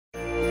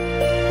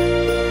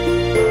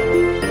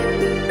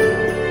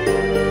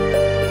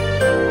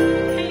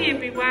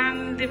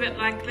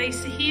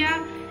LiveItLikeLisa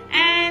here,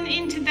 and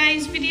in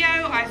today's video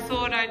I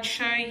thought I'd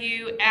show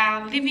you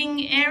our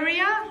living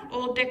area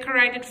all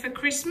decorated for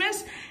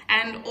Christmas,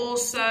 and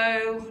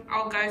also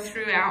I'll go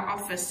through our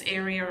office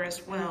area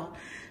as well.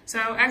 So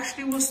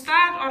actually we'll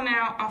start on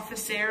our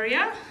office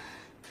area.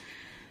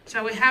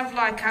 So we have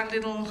like our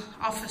little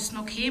office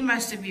nook here.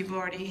 Most of you have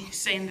already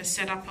seen the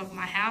setup of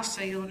my house,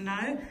 so you'll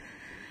know.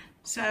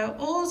 So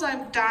all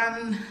I've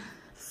done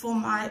for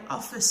my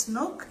office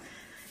nook,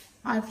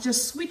 I've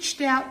just switched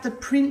out the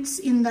prints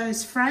in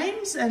those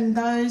frames, and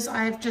those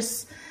I've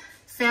just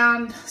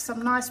found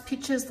some nice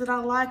pictures that I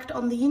liked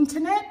on the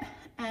internet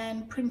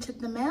and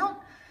printed them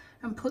out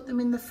and put them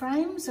in the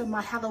frames. And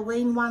my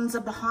Halloween ones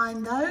are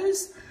behind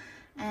those,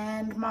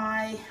 and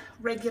my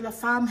regular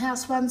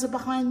farmhouse ones are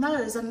behind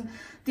those. And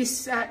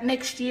this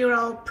next year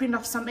I'll print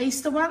off some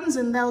Easter ones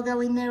and they'll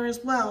go in there as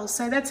well.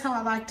 So that's how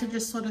I like to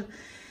just sort of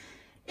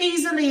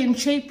easily and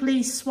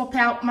cheaply swap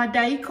out my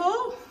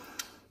decor.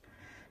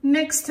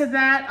 Next to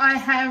that, I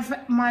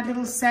have my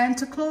little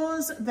Santa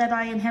Claus that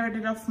I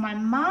inherited off my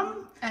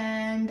mum,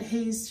 and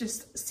he's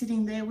just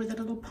sitting there with a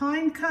little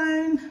pine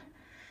cone.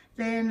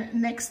 Then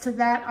next to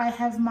that, I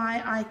have my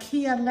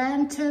IKEA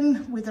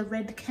lantern with a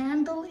red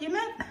candle in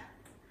it.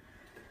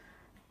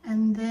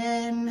 And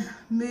then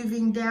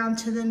moving down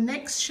to the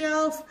next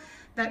shelf,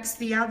 that's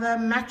the other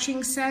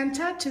matching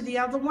Santa to the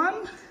other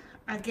one.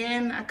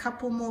 Again, a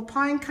couple more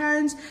pine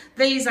cones.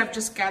 These I've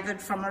just gathered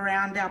from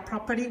around our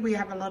property. We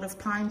have a lot of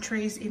pine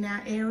trees in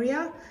our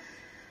area.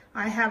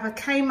 I have a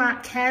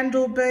Kmart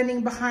candle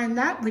burning behind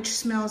that, which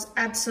smells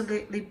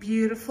absolutely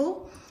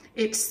beautiful.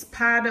 It's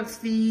part of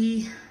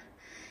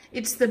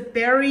it's the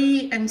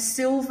berry and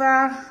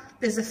silver.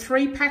 There's a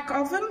 3-pack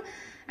of them,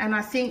 and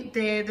I think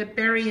they're the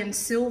berry and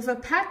silver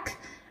pack.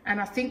 And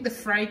I think the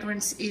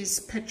fragrance is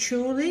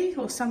patchouli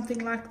or something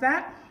like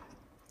that.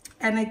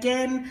 And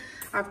again,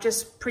 I've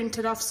just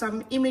printed off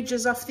some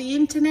images off the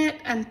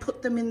internet and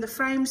put them in the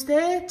frames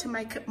there to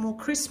make it more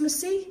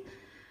Christmassy.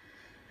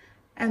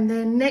 And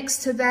then next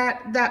to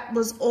that, that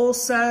was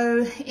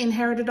also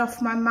inherited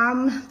off my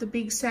mum, the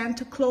big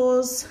Santa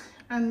Claus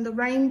and the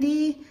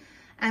reindeer.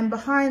 And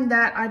behind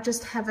that, I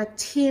just have a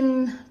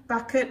tin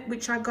bucket,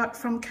 which I got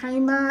from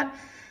Kmart.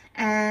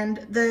 And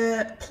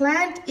the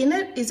plant in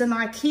it is an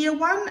IKEA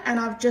one, and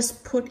I've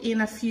just put in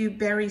a few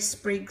berry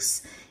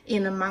sprigs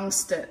in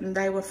amongst it, and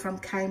they were from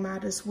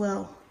Kmart as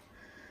well.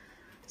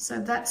 So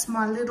that's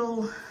my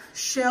little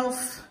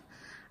shelf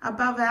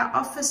above our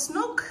office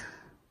nook.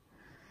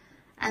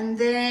 And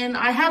then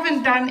I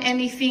haven't done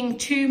anything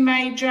too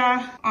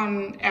major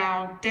on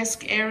our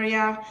desk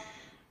area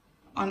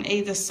on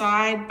either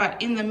side,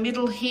 but in the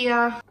middle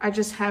here I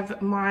just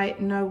have my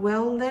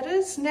Noel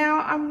letters. Now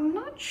I'm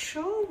not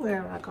sure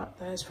where I got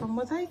those from.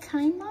 Were they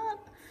Kmart?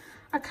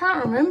 I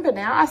can't remember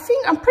now.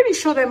 I'm pretty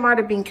sure they might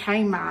have been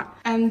Kmart.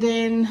 And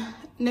then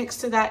next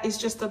to that is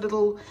just a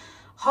little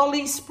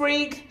holly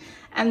sprig.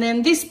 And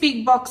then this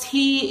big box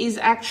here is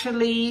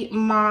actually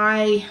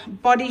my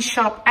Body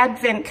Shop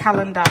advent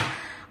calendar.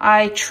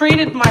 I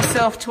treated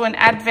myself to an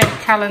advent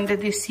calendar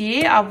this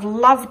year. I've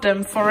loved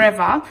them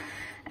forever.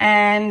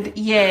 And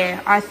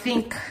yeah, I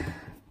think,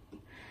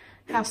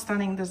 how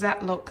stunning does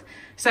that look?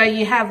 So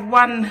you have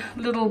one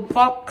little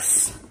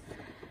box.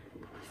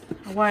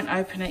 I won't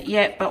open it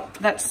yet, but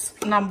that's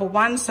number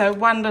one. So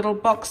one little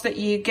box that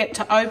you get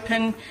to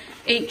open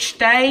each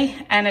day,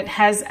 and it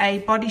has a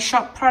Body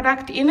Shop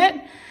product in it.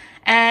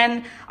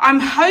 And I'm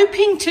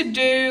hoping to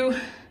do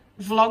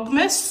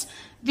Vlogmas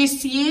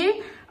this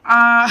year.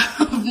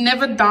 I've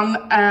never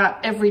done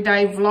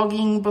everyday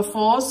vlogging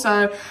before,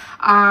 so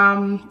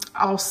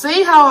I'll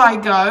see how I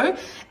go.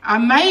 I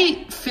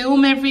may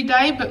film every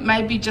day, but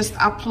maybe just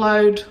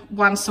upload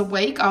once a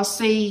week. I'll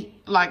see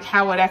like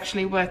how it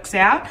actually works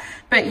out.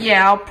 But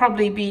yeah, I'll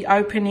probably be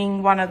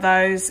opening one of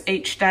those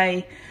each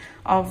day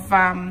of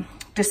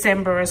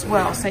December as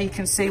well, so you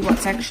can see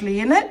what's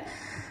actually in it.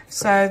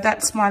 So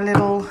that's my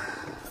little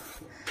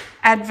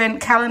advent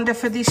calendar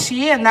for this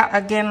year, and that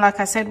again, like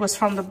I said, was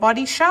from the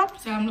Body Shop,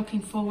 so I'm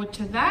looking forward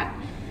to that.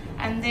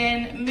 And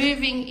then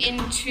moving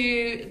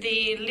into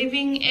the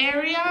living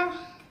area,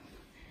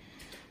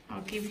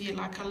 I'll give you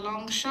like a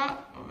long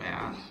shot of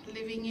our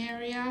living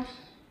area.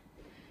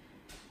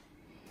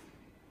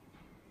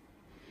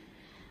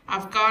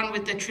 I've gone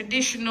with the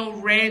traditional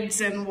reds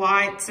and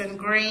whites and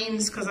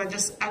greens because I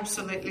just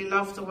absolutely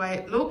love the way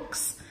it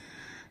looks.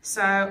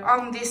 So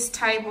on this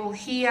table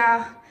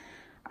here,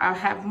 I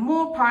have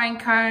more pine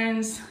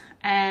cones,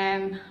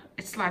 and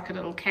it's like a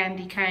little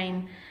candy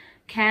cane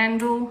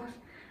candle.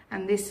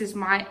 And this is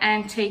my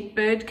antique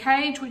bird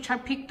cage, which I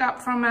picked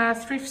up from a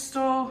thrift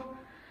store.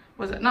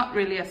 Was it not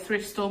really a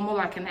thrift store, more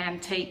like an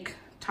antique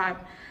type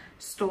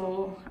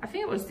store? I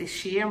think it was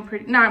this year.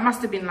 No, it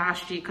must have been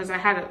last year because I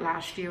had it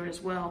last year as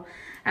well.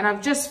 And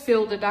I've just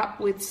filled it up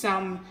with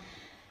some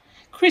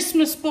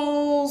Christmas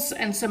balls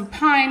and some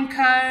pine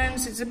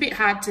cones. It's a bit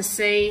hard to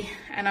see,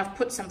 and I've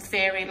put some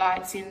fairy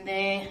lights in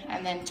there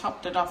and then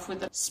topped it off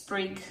with a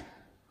sprig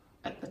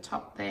at the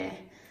top there.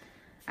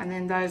 And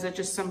then those are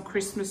just some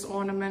Christmas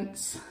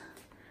ornaments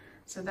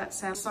So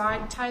that's our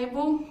side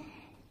table.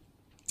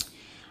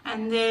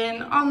 And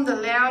then on the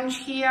lounge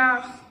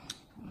here,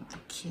 the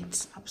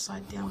kids'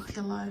 upside down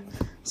pillow,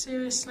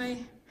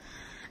 seriously.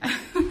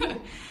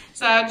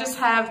 So I just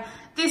have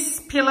this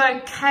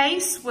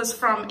pillowcase was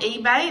from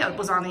eBay. It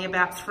was only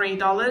about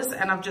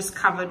 $3 and I've just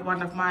covered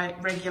one of my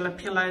regular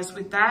pillows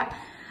with that.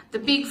 The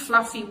big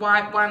fluffy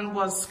white one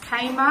was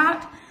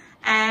Kmart,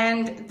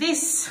 and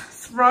this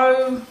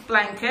throw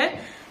blanket,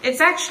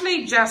 it's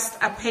actually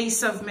just a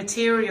piece of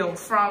material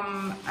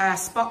from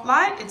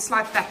Spotlight. It's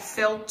like that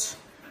felt,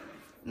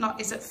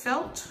 is it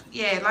felt?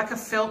 Yeah, like a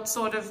felt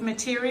sort of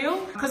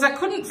material. Because I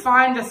couldn't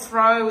find a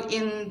throw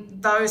in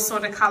those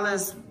sort of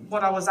colours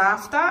what I was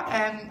after,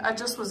 and I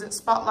just was at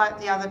Spotlight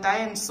the other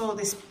day and saw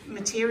this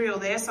material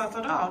there, so I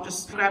thought, oh, I'll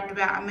just grab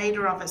about 1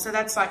 metre of it. So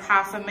that's like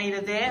 1/2 metre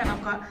there, and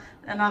I've got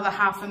another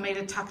 1/2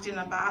 metre tucked in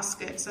a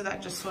basket, so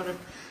that just sort of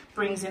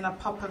brings in a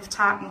pop of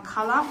tartan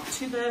colour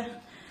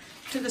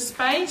to the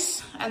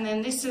space. And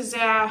then this is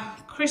our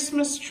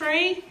Christmas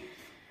tree.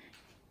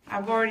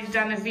 I've already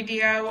done a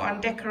video on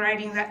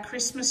decorating that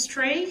Christmas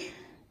tree,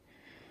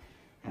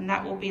 and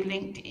that will be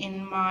linked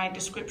in my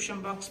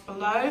description box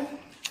below.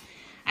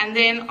 And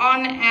then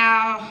on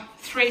our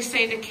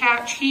 3-seater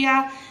couch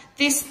here,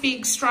 this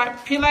big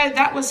striped pillow,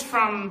 that was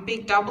from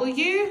Big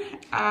W.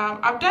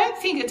 I don't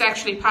think it's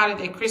actually part of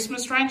their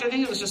Christmas range. I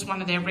think it was just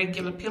one of their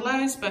regular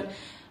pillows, but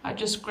I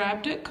just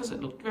grabbed it because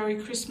it looked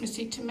very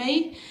Christmassy to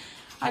me.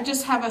 I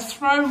just have a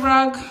throw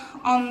rug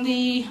on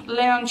the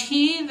lounge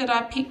here that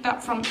I picked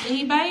up from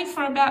eBay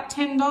for about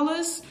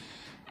 $10,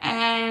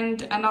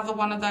 and another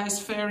one of those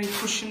furry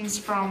cushions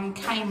from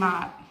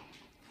Kmart.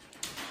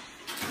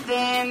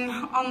 Then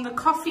on the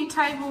coffee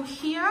table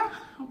here,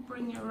 I'll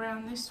bring you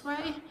around this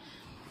way.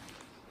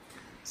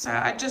 So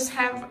I just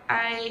have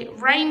a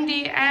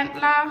reindeer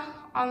antler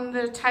on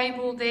the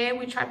table there,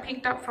 which I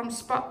picked up from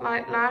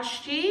Spotlight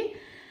last year.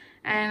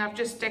 And I've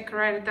just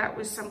decorated that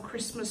with some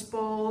Christmas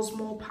balls,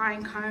 more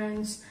pine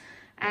cones,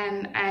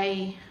 and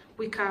a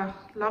wicker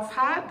love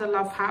heart. The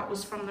love heart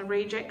was from the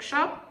reject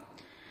shop.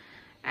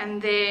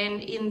 And then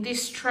in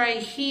this tray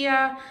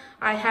here,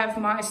 I have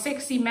my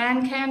sexy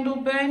man candle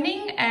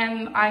burning,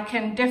 and I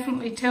can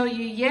definitely tell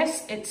you,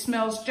 yes, it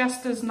smells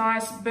just as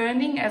nice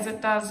burning as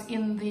it does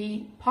in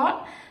the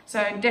pot.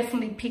 So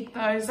definitely pick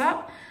those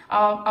up.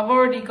 I've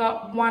already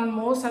got one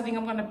more, so I think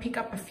I'm going to pick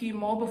up a few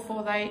more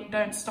before they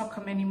don't stock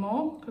them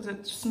anymore, because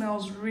it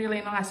smells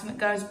really nice and it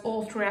goes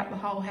all throughout the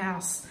whole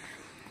house.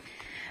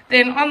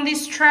 Then on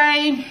this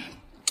tray,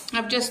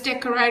 I've just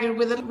decorated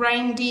with a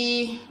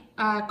reindeer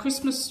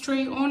Christmas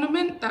tree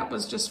ornament. That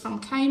was just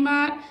from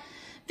Kmart.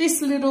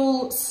 This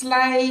little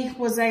sleigh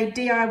was a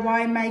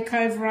DIY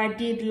makeover I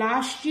did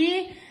last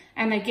year,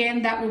 and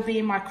again, that will be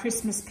in my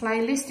Christmas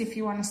playlist if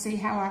you want to see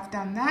how I've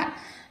done that.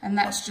 And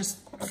that's just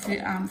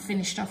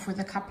finished off with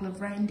a couple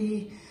of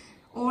reindeer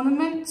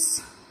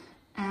ornaments,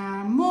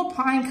 more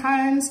pine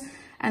cones,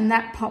 and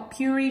that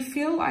potpourri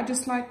fill I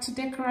just like to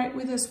decorate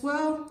with as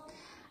well.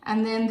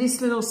 And then this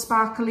little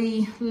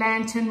sparkly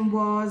lantern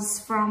was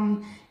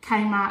from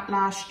Kmart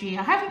last year.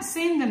 I haven't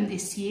seen them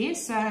this year,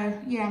 so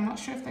yeah, I'm not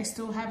sure if they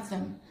still have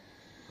them.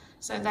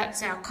 So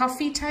that's our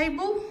coffee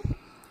table.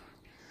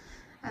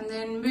 And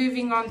then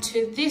moving on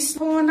to this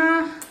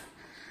corner,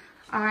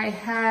 I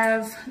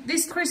have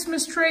this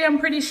Christmas tree. I'm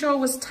pretty sure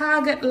was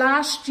Target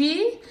last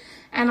year,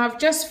 and I've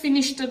just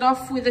finished it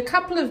off with a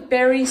couple of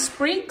berry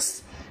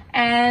sprigs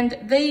and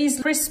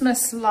these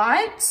Christmas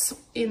lights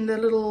in the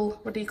little,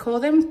 what do you call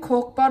them,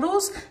 cork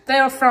bottles. They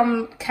are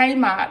from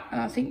Kmart,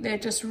 and I think they're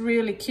just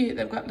really cute.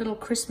 They've got little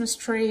Christmas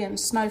tree and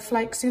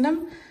snowflakes in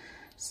them.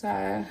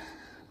 So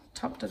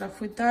topped it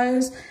off with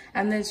those,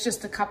 and there's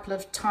just a couple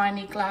of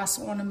tiny glass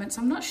ornaments.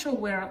 I'm not sure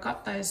where I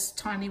got those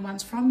tiny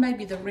ones from,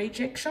 maybe the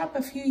reject shop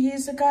a few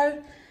years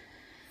ago.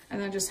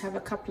 And I just have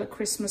a couple of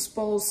Christmas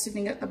balls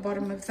sitting at the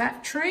bottom of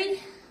that tree.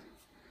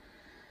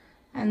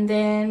 And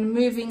then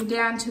moving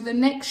down to the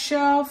next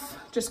shelf,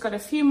 just got a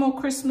few more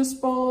Christmas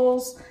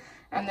balls.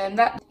 And then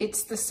that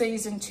It's the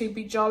Season to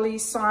Be Jolly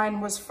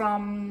sign was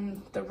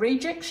from the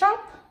reject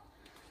shop.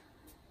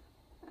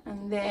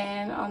 And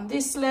then on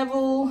this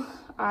level,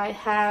 I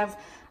have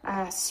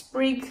a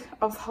sprig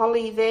of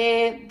holly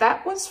there.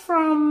 That was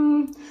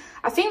from,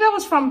 I think that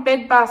was from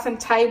Bed Bath &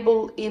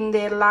 Table in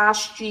their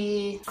last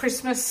year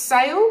Christmas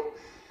sale.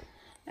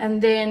 And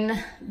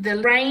then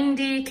the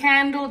reindeer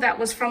candle, that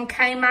was from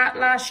Kmart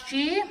last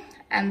year.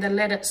 And the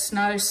Let It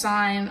Snow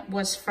sign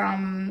was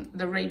from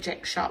the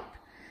reject shop.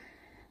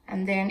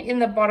 And then in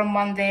the bottom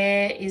one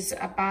there is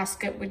a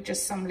basket with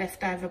just some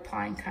leftover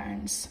pine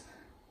cones.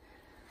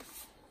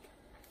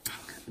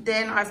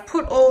 Then I've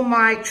put all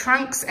my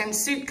trunks and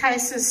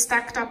suitcases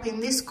stacked up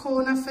in this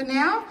corner for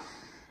now.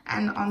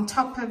 And on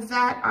top of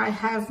that, I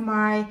have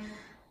my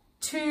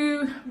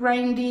 2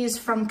 reindeers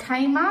from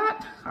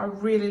Kmart. I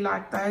really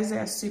like those,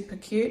 they're super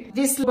cute.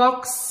 This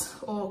box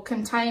or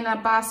container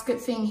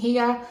basket thing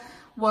here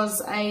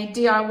was a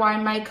DIY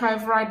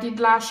makeover I did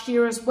last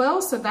year as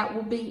well, so that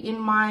will be in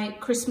my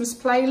Christmas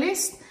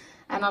playlist.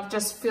 And I've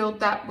just filled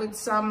that with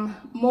some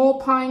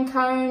more pine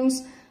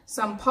cones,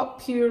 some pot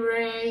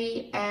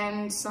puree,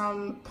 and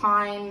some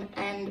pine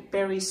and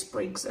berry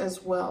sprigs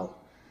as well.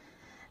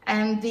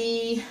 And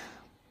the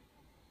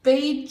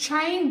bead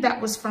chain,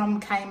 that was from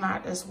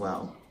Kmart as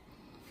well.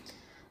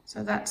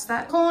 So that's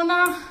that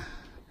corner.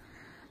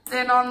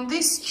 Then on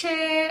this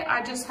chair,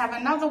 I just have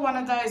another one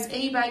of those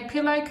eBay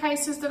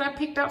pillowcases that I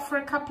picked up for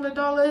a couple of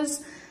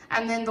dollars.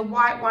 And then the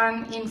white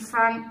one in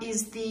front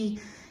is the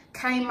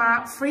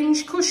Kmart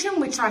fringe cushion,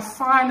 which I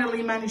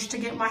finally managed to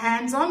get my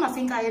hands on. I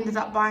think I ended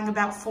up buying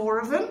about 4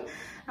 of them.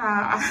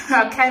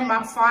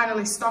 Kmart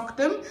finally stocked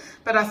them,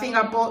 but I think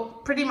I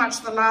bought pretty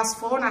much the last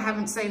 4 and I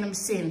haven't seen them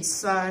since.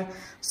 So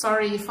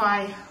sorry if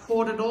I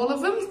hoarded all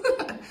of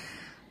them.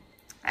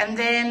 And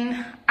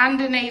then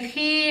underneath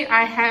here,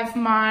 I have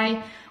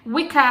my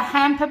wicker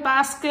hamper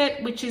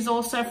basket, which is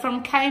also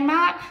from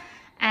Kmart,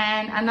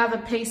 and another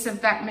piece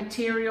of that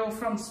material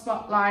from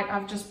Spotlight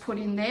I've just put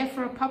in there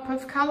for a pop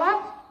of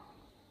colour.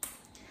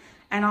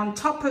 And on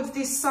top of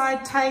this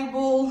side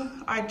table,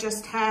 I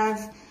just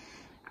have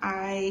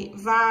a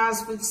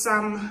vase with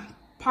some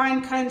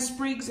pine cone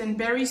sprigs and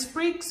berry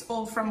sprigs,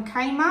 all from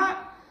Kmart.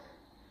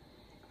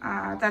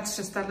 That's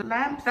just a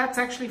lamp. That's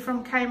actually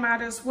from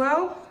Kmart as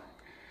well.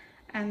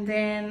 And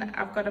then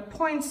I've got a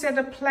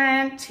poinsettia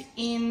plant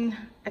in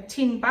a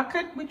tin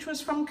bucket, which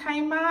was from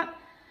Kmart.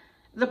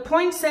 The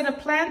poinsettia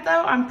plant,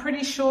 though, I'm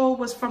pretty sure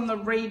was from the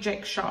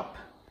reject shop.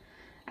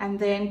 And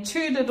then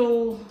 2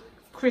 little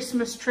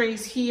Christmas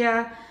trees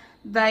here.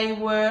 They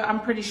were,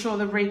 I'm pretty sure,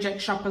 the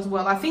reject shop as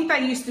well. I think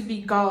they used to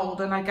be gold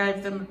and I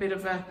gave them a bit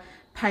of a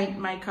paint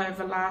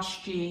makeover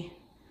last year.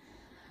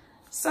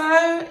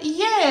 So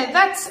yeah,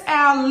 that's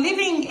our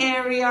living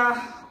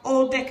area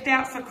all decked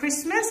out for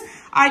Christmas.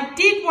 I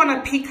did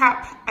want to pick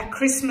up a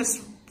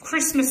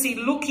Christmassy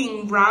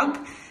looking rug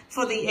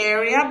for the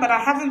area, but I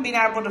haven't been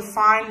able to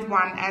find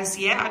one as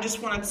yet. I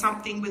just wanted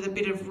something with a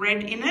bit of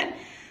red in it,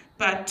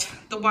 but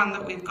the one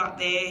that we've got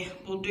there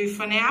will do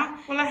for now.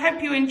 Well, I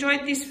hope you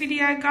enjoyed this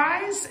video,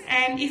 guys,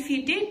 and if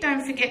you did,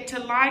 don't forget to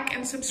like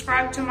and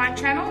subscribe to my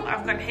channel.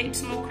 I've got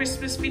heaps more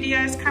Christmas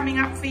videos coming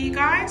up for you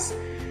guys,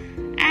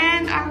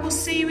 and I will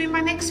see you in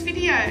my next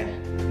video.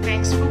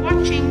 Thanks for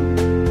watching.